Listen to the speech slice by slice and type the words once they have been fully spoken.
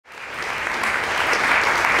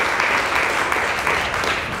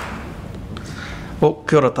O,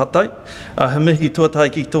 kia ora tātou. He mihi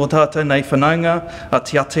tuatai ki tō tātou nei whanaunga,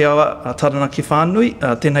 te Aotearoa Taranaki whānui,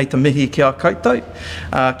 tēnei te mihi ki a koutou.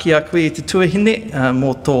 Ki a koe te tuahine,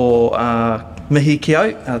 mō tō mihi ki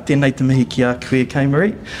au, tēnei te mihi ki a koe kei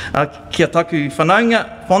Marie. Kia taku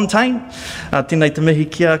whanaunga, Fontaine, tēnei te mihi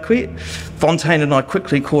ki a koe. Fontaine and I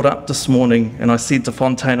quickly caught up this morning and I said to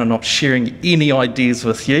Fontaine, I'm not sharing any ideas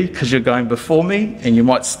with you because you're going before me and you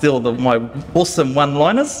might steal my awesome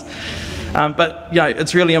one-liners. But you know,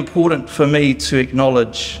 it's really important for me to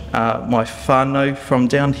acknowledge my whānau from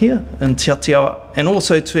down here in Te Aotearoa, and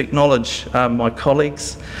also to acknowledge my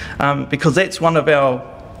colleagues, because that's one of our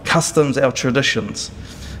customs, our traditions,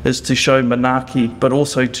 is to show manaaki, but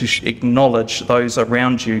also to acknowledge those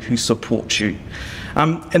around you who support you.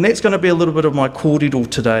 And that's going to be a little bit of my kōrero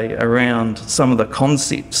today around some of the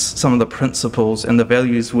concepts, some of the principles and the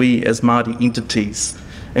values we as Māori entities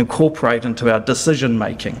incorporate into our decision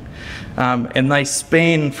making. And they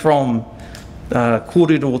span from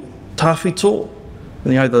kōrero tawhito,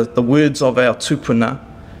 you know, the words of our tupuna,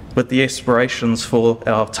 with the aspirations for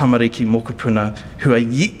our tamariki mokopuna who are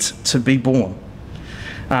yet to be born.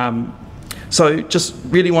 So just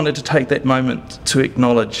really wanted to take that moment to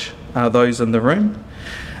acknowledge those in the room.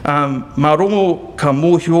 Mā rongo ka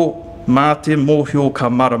mōhio, mā te mōhio ka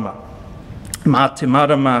marama. Mā te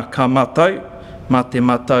marama ka mātou, mā te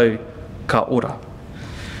mātou ka ora.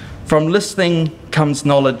 From listening comes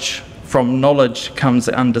knowledge, from knowledge comes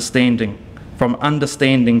understanding, from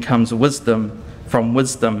understanding comes wisdom, from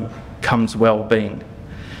wisdom comes well-being.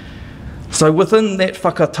 So within that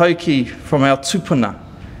whakatauki from our tupuna,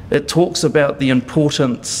 it talks about the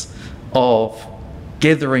importance of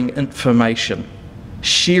gathering information,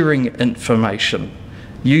 sharing information,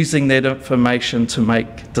 using that information to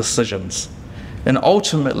make decisions, and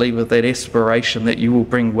ultimately with that aspiration that you will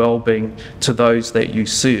bring well-being to those that you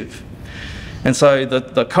serve. And so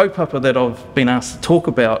the kaupapa that I've been asked to talk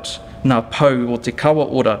about, ngā pou o te kawa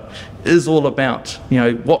ora, is all about, you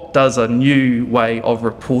know, what does a new way of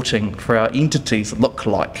reporting for our entities look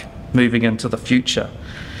like moving into the future.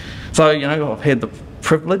 So, you know, I've had the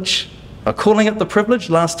privilege, calling it the privilege,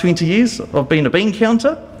 last 20 years, I've been a bean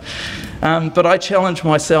counter, but I challenged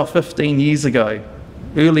myself 15 years ago,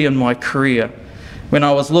 early in my career, when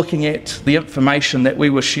I was looking at the information that we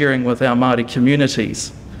were sharing with our Māori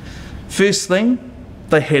communities. First thing,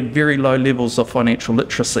 they had very low levels of financial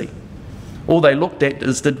literacy. All they looked at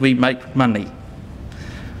is, did we make money?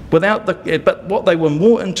 But what they were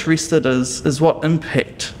more interested in is what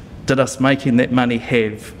impact did us making that money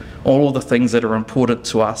have on all the things that are important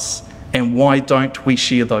to us, and why don't we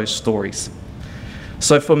share those stories?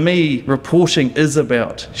 So for me, reporting is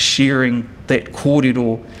about sharing that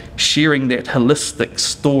kōrero, sharing that holistic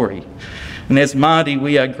story. And as Māori,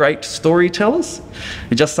 we are great storytellers.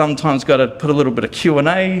 You just sometimes got to put a little bit of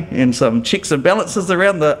Q&A and some checks and balances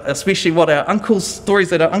around especially what our uncles, stories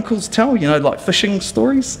that our uncles tell, you know, like fishing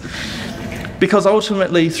stories. Because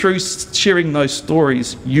ultimately, through sharing those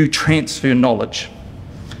stories, you transfer knowledge.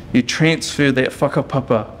 You transfer that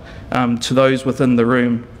whakapapa to those within the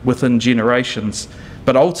room, within generations.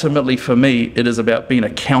 But ultimately, for me, it is about being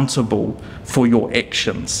accountable for your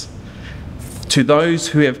actions to those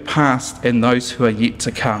who have passed and those who are yet to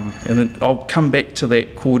come. And then I'll come back to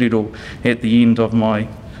that kōrero at the end of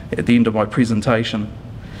my presentation.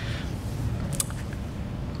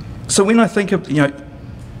 So when I think of, you know,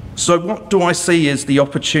 so what do I see as the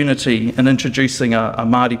opportunity in introducing a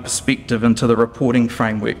Māori perspective into the reporting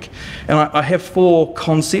framework? And I have 4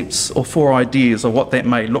 concepts or 4 ideas of what that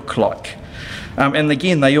may look like. And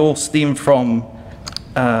again, they all stem from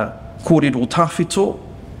kōrero tawhito,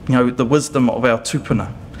 you know, the wisdom of our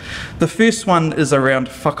tupuna. The first one is around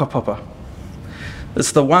whakapapa.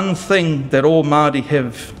 It's the one thing that all Māori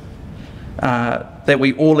have, that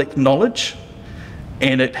we all acknowledge,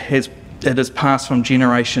 and it is passed from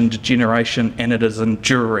generation to generation, and it is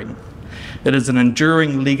enduring. It is an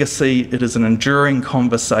enduring legacy, it is an enduring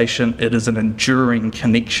conversation, it is an enduring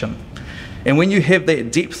connection. And when you have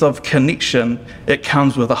that depth of connection, it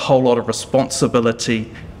comes with a whole lot of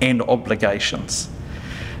responsibility and obligations.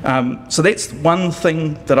 So that's one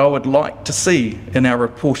thing that I would like to see in our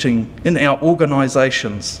reporting, in our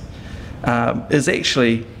organisations, is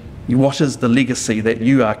actually what is the legacy that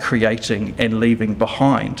you are creating and leaving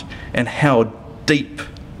behind, and how deep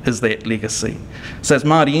is that legacy. So as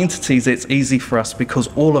Māori entities, that's easy for us because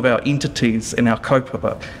all of our entities and our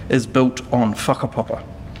kaupapa is built on whakapapa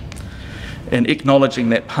and acknowledging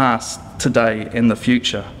that past, today and the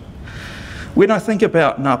future. When I think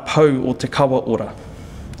about ngā pou o te kawa ora,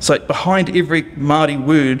 so behind every Māori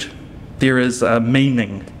word there is a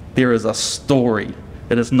meaning, there is a story,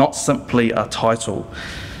 It is not simply a title.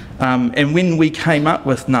 And when we came up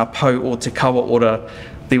with Ngā Pou o Te Kawa Ora,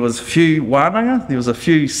 there was a few wānanga, there was a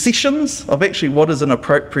few sessions of actually what is an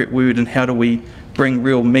appropriate word and how do we bring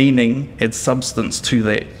real meaning and substance to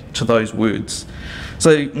that, to those words.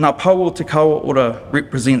 So Ngā Pou o Te Kawa Ora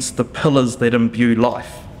represents the pillars that imbue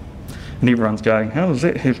life. And everyone's going,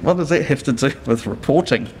 what does that have to do with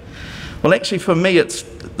reporting? Well, actually for me it's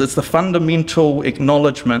the fundamental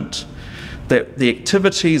acknowledgement that the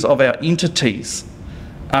activities of our entities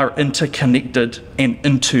are interconnected and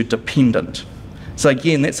interdependent. So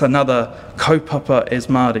again, that's another kaupapa as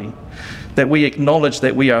Māori, that we acknowledge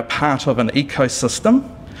that we are part of an ecosystem,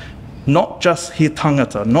 not just he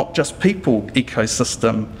tangata, not just people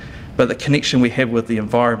ecosystem, but the connection we have with the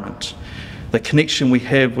environment, the connection we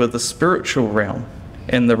have with the spiritual realm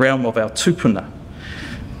and the realm of our tupuna,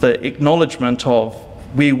 the acknowledgement of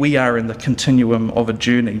where we are in the continuum of a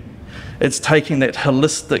journey. It's taking that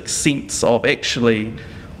holistic sense of actually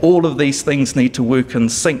all of these things need to work in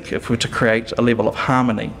sync if we're to create a level of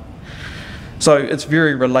harmony. So it's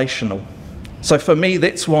very relational. So for me,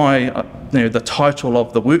 that's why the title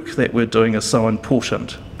of the work that we're doing is so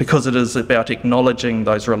important, because it is about acknowledging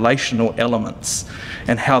those relational elements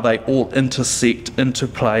and how they all intersect,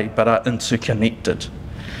 interplay, but are interconnected.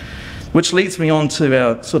 Which leads me on to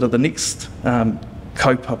our sort of the next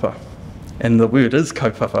kaupapa, and the word is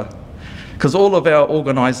kaupapa. Because all of our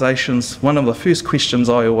organisations, one of the first questions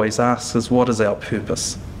I always ask is, what is our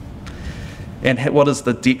purpose? And what is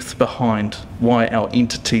the depth behind why our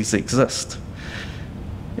entities exist?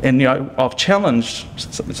 And I've challenged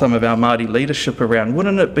some of our Māori leadership around,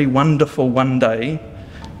 wouldn't it be wonderful one day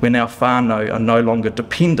when our whānau are no longer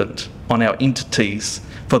dependent on our entities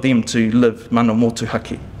for them to live mana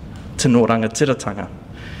motuhake, tino rangatiratanga?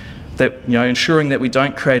 That, ensuring that we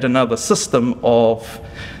don't create another system of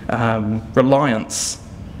reliance.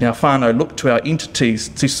 Our whānau look to our entities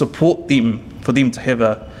to support them, for them to have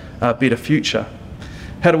a better future.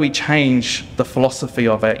 How do we change the philosophy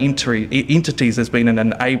of our entities as being an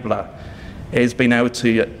enabler, as being able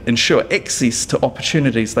to ensure access to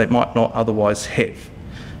opportunities they might not otherwise have,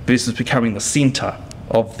 versus becoming the centre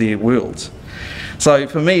of their world? So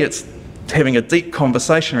for me, it's having a deep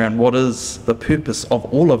conversation around what is the purpose of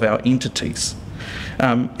all of our entities.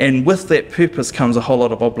 And with that purpose comes a whole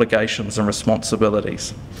lot of obligations and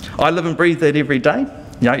responsibilities. I live and breathe that every day.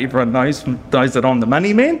 Everyone knows that I'm the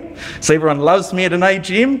money man, so everyone loves me at an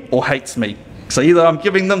AGM or hates me. So either I'm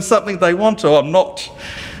giving them something they want or I'm not.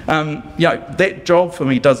 That job for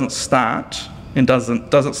me doesn't start and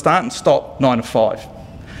stop 9 to 5.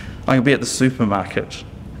 I can be at the supermarket.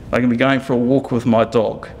 I can be going for a walk with my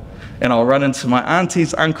dog. And I'll run into my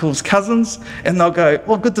aunties, uncles, cousins, and they'll go,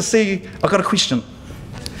 well, good to see you, I've got a question.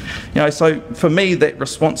 So for me, that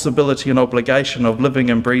responsibility and obligation of living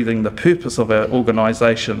and breathing the purpose of our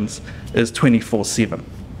organisations is 24/7,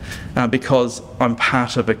 because I'm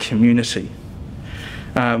part of a community.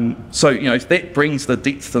 That brings the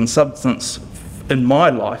depth and substance in my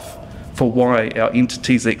life for why our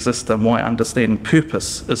entities exist and why understanding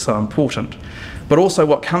purpose is so important. But also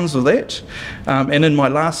what comes with that, and in my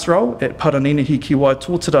last role at Paranenehi ki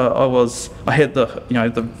Waitōtara, I had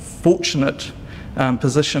the fortunate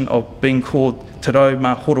position of being called Te Rau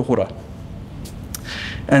Mā Horahora.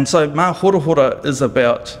 And so Mā Horahora is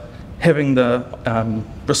about having the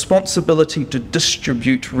responsibility to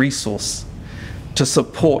distribute resource to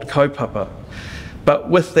support kaupapa. But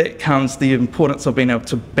with that comes the importance of being able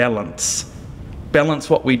to balance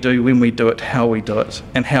what we do, when we do it, how we do it,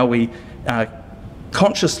 and how we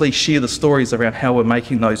consciously share the stories around how we're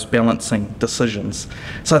making those balancing decisions.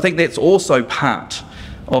 So I think that's also part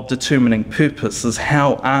of determining purpose, is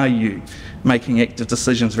how are you making active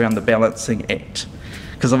decisions around the balancing act?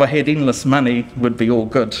 Because if I had endless money, it would be all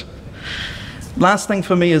good. Last thing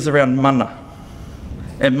for me is around mana.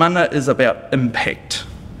 And mana is about impact.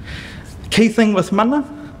 Key thing with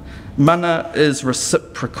mana is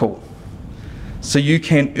reciprocal. So you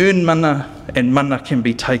can earn mana and mana can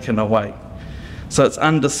be taken away. So it's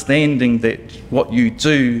understanding that what you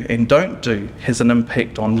do and don't do has an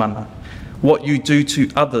impact on mana. What you do to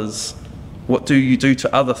others, what do you do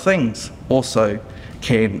to other things also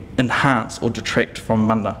can enhance or detract from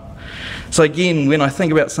mana. So again, when I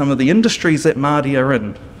think about some of the industries that Māori are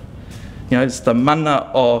in, it's the mana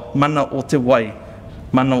o te wai,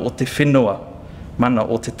 mana o te whenua, mana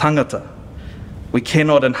o te tangata. We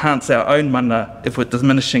cannot enhance our own mana if we're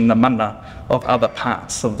diminishing the mana of other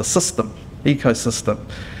parts of the system, ecosystem.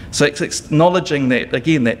 So it's acknowledging that,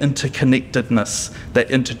 again, that interconnectedness, that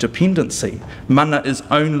interdependency. Mana is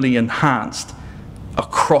only enhanced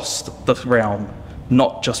across the realm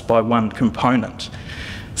not just by one component.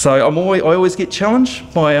 So I always get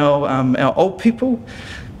challenged by our old people,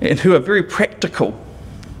 and who are very practical.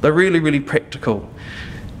 They're really, really practical.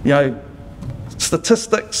 You know,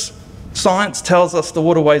 statistics, science tells us the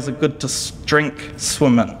waterways are good to drink,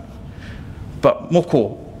 swim in. But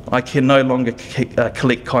moko, I can no longer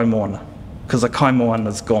collect kaimoana, because the kaimoana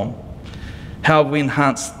is gone. How have we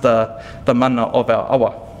enhanced the mana of our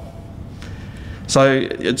awa? So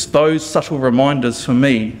it's those subtle reminders for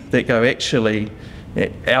me that go, actually,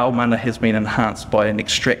 our mana has been enhanced by an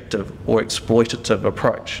extractive or exploitative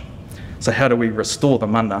approach. So how do we restore the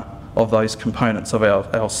mana of those components of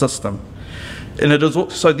our system? And it is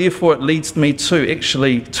also, therefore, it leads me to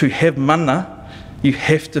actually, to have mana, you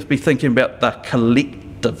have to be thinking about the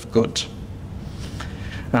collective good.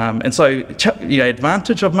 And so the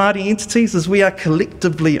advantage of Māori entities is we are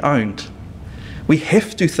collectively owned. We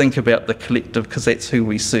have to think about the collective because that's who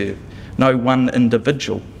we serve, no one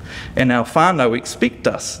individual. And our whānau expect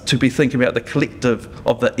us to be thinking about the collective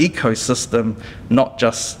of the ecosystem, not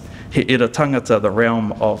just he ira tangata, the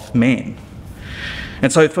realm of man.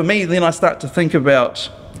 And so for me, then I start to think about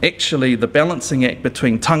actually the balancing act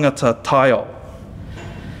between tangata taio,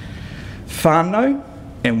 whānau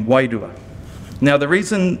and wairua. Now the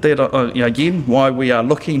reason that, again, why we are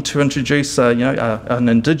looking to introduce an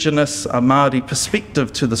Indigenous Māori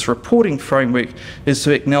perspective to this reporting framework is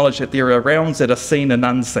to acknowledge that there are realms that are seen and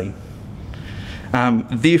unseen.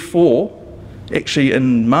 Therefore, actually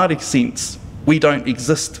in Māori sense, we don't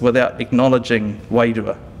exist without acknowledging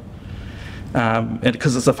wairua.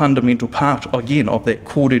 Because it's a fundamental part, again, of that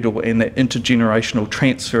kōrero and that intergenerational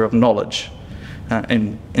transfer of knowledge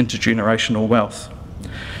and intergenerational wealth.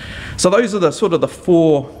 So those are the sort of the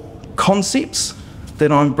four concepts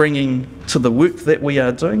that I'm bringing to the work that we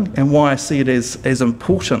are doing, and why I see it as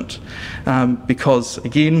important. Because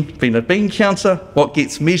again, being a bean counter, what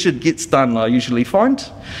gets measured gets done, I usually find.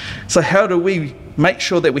 So how do we make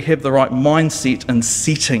sure that we have the right mindset in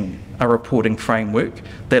setting a reporting framework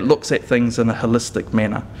that looks at things in a holistic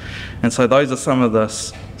manner? And so those are some of the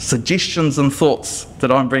suggestions and thoughts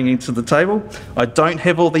that I'm bringing to the table. I don't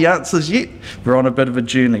have all the answers yet. We're on a bit of a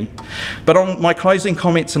journey. But on my closing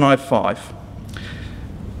comments, and I have 5.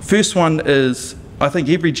 First one is, I think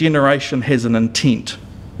every generation has an intent.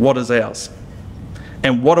 What is ours?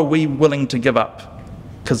 And what are we willing to give up?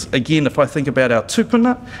 Because again, if I think about our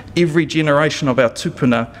tupuna, every generation of our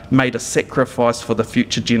tupuna made a sacrifice for the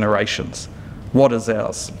future generations. What is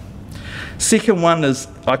ours? Second one is,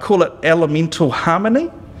 I call it elemental harmony.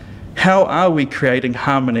 How are we creating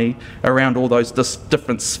harmony around all those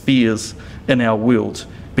different spheres in our world?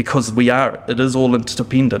 Because it is all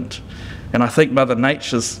interdependent. And I think Mother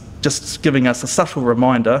Nature's just giving us a subtle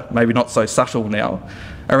reminder, maybe not so subtle now,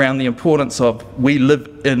 around the importance of we live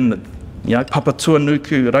in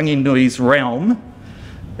Papatuanuku Ranginui's realm.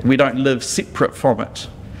 We don't live separate from it.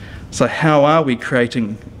 So how are we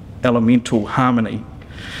creating elemental harmony?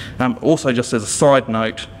 Also, just as a side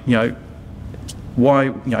note,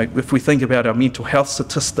 if we think about our mental health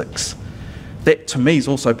statistics, that to me is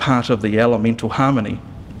also part of the elemental harmony.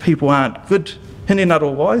 People aren't good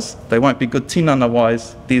hinenaro-wise, they won't be good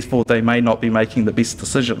tinana-wise, therefore they may not be making the best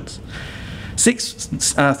decisions.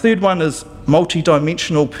 Third one is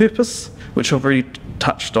multi-dimensional purpose, which I've already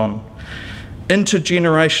touched on.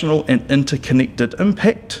 Intergenerational and interconnected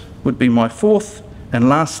impact would be my 4th, and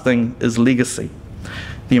last thing is legacy,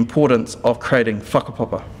 the importance of creating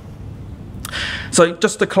whakapapa. So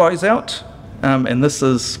just to close out, and this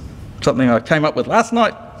is something I came up with last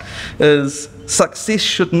night, is success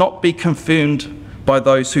should not be confirmed by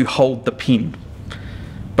those who hold the pen,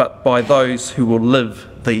 but by those who will live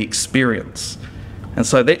the experience. And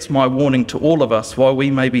so that's my warning to all of us. While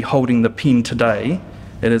we may be holding the pen today,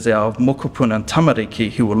 it is our mokopuna and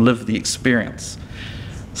tamariki who will live the experience.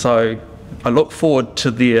 So I look forward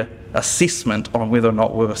to their assessment on whether or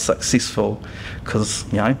not we were successful, because,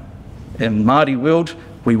 in Māori world,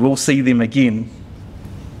 we will see them again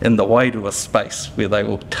in the wairua space, where they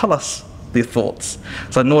will tell us their thoughts.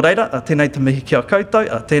 So nō reira, a tēnei te mihi ki a koutou,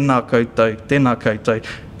 a tēnā koutou,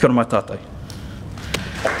 kia ora mai tātou.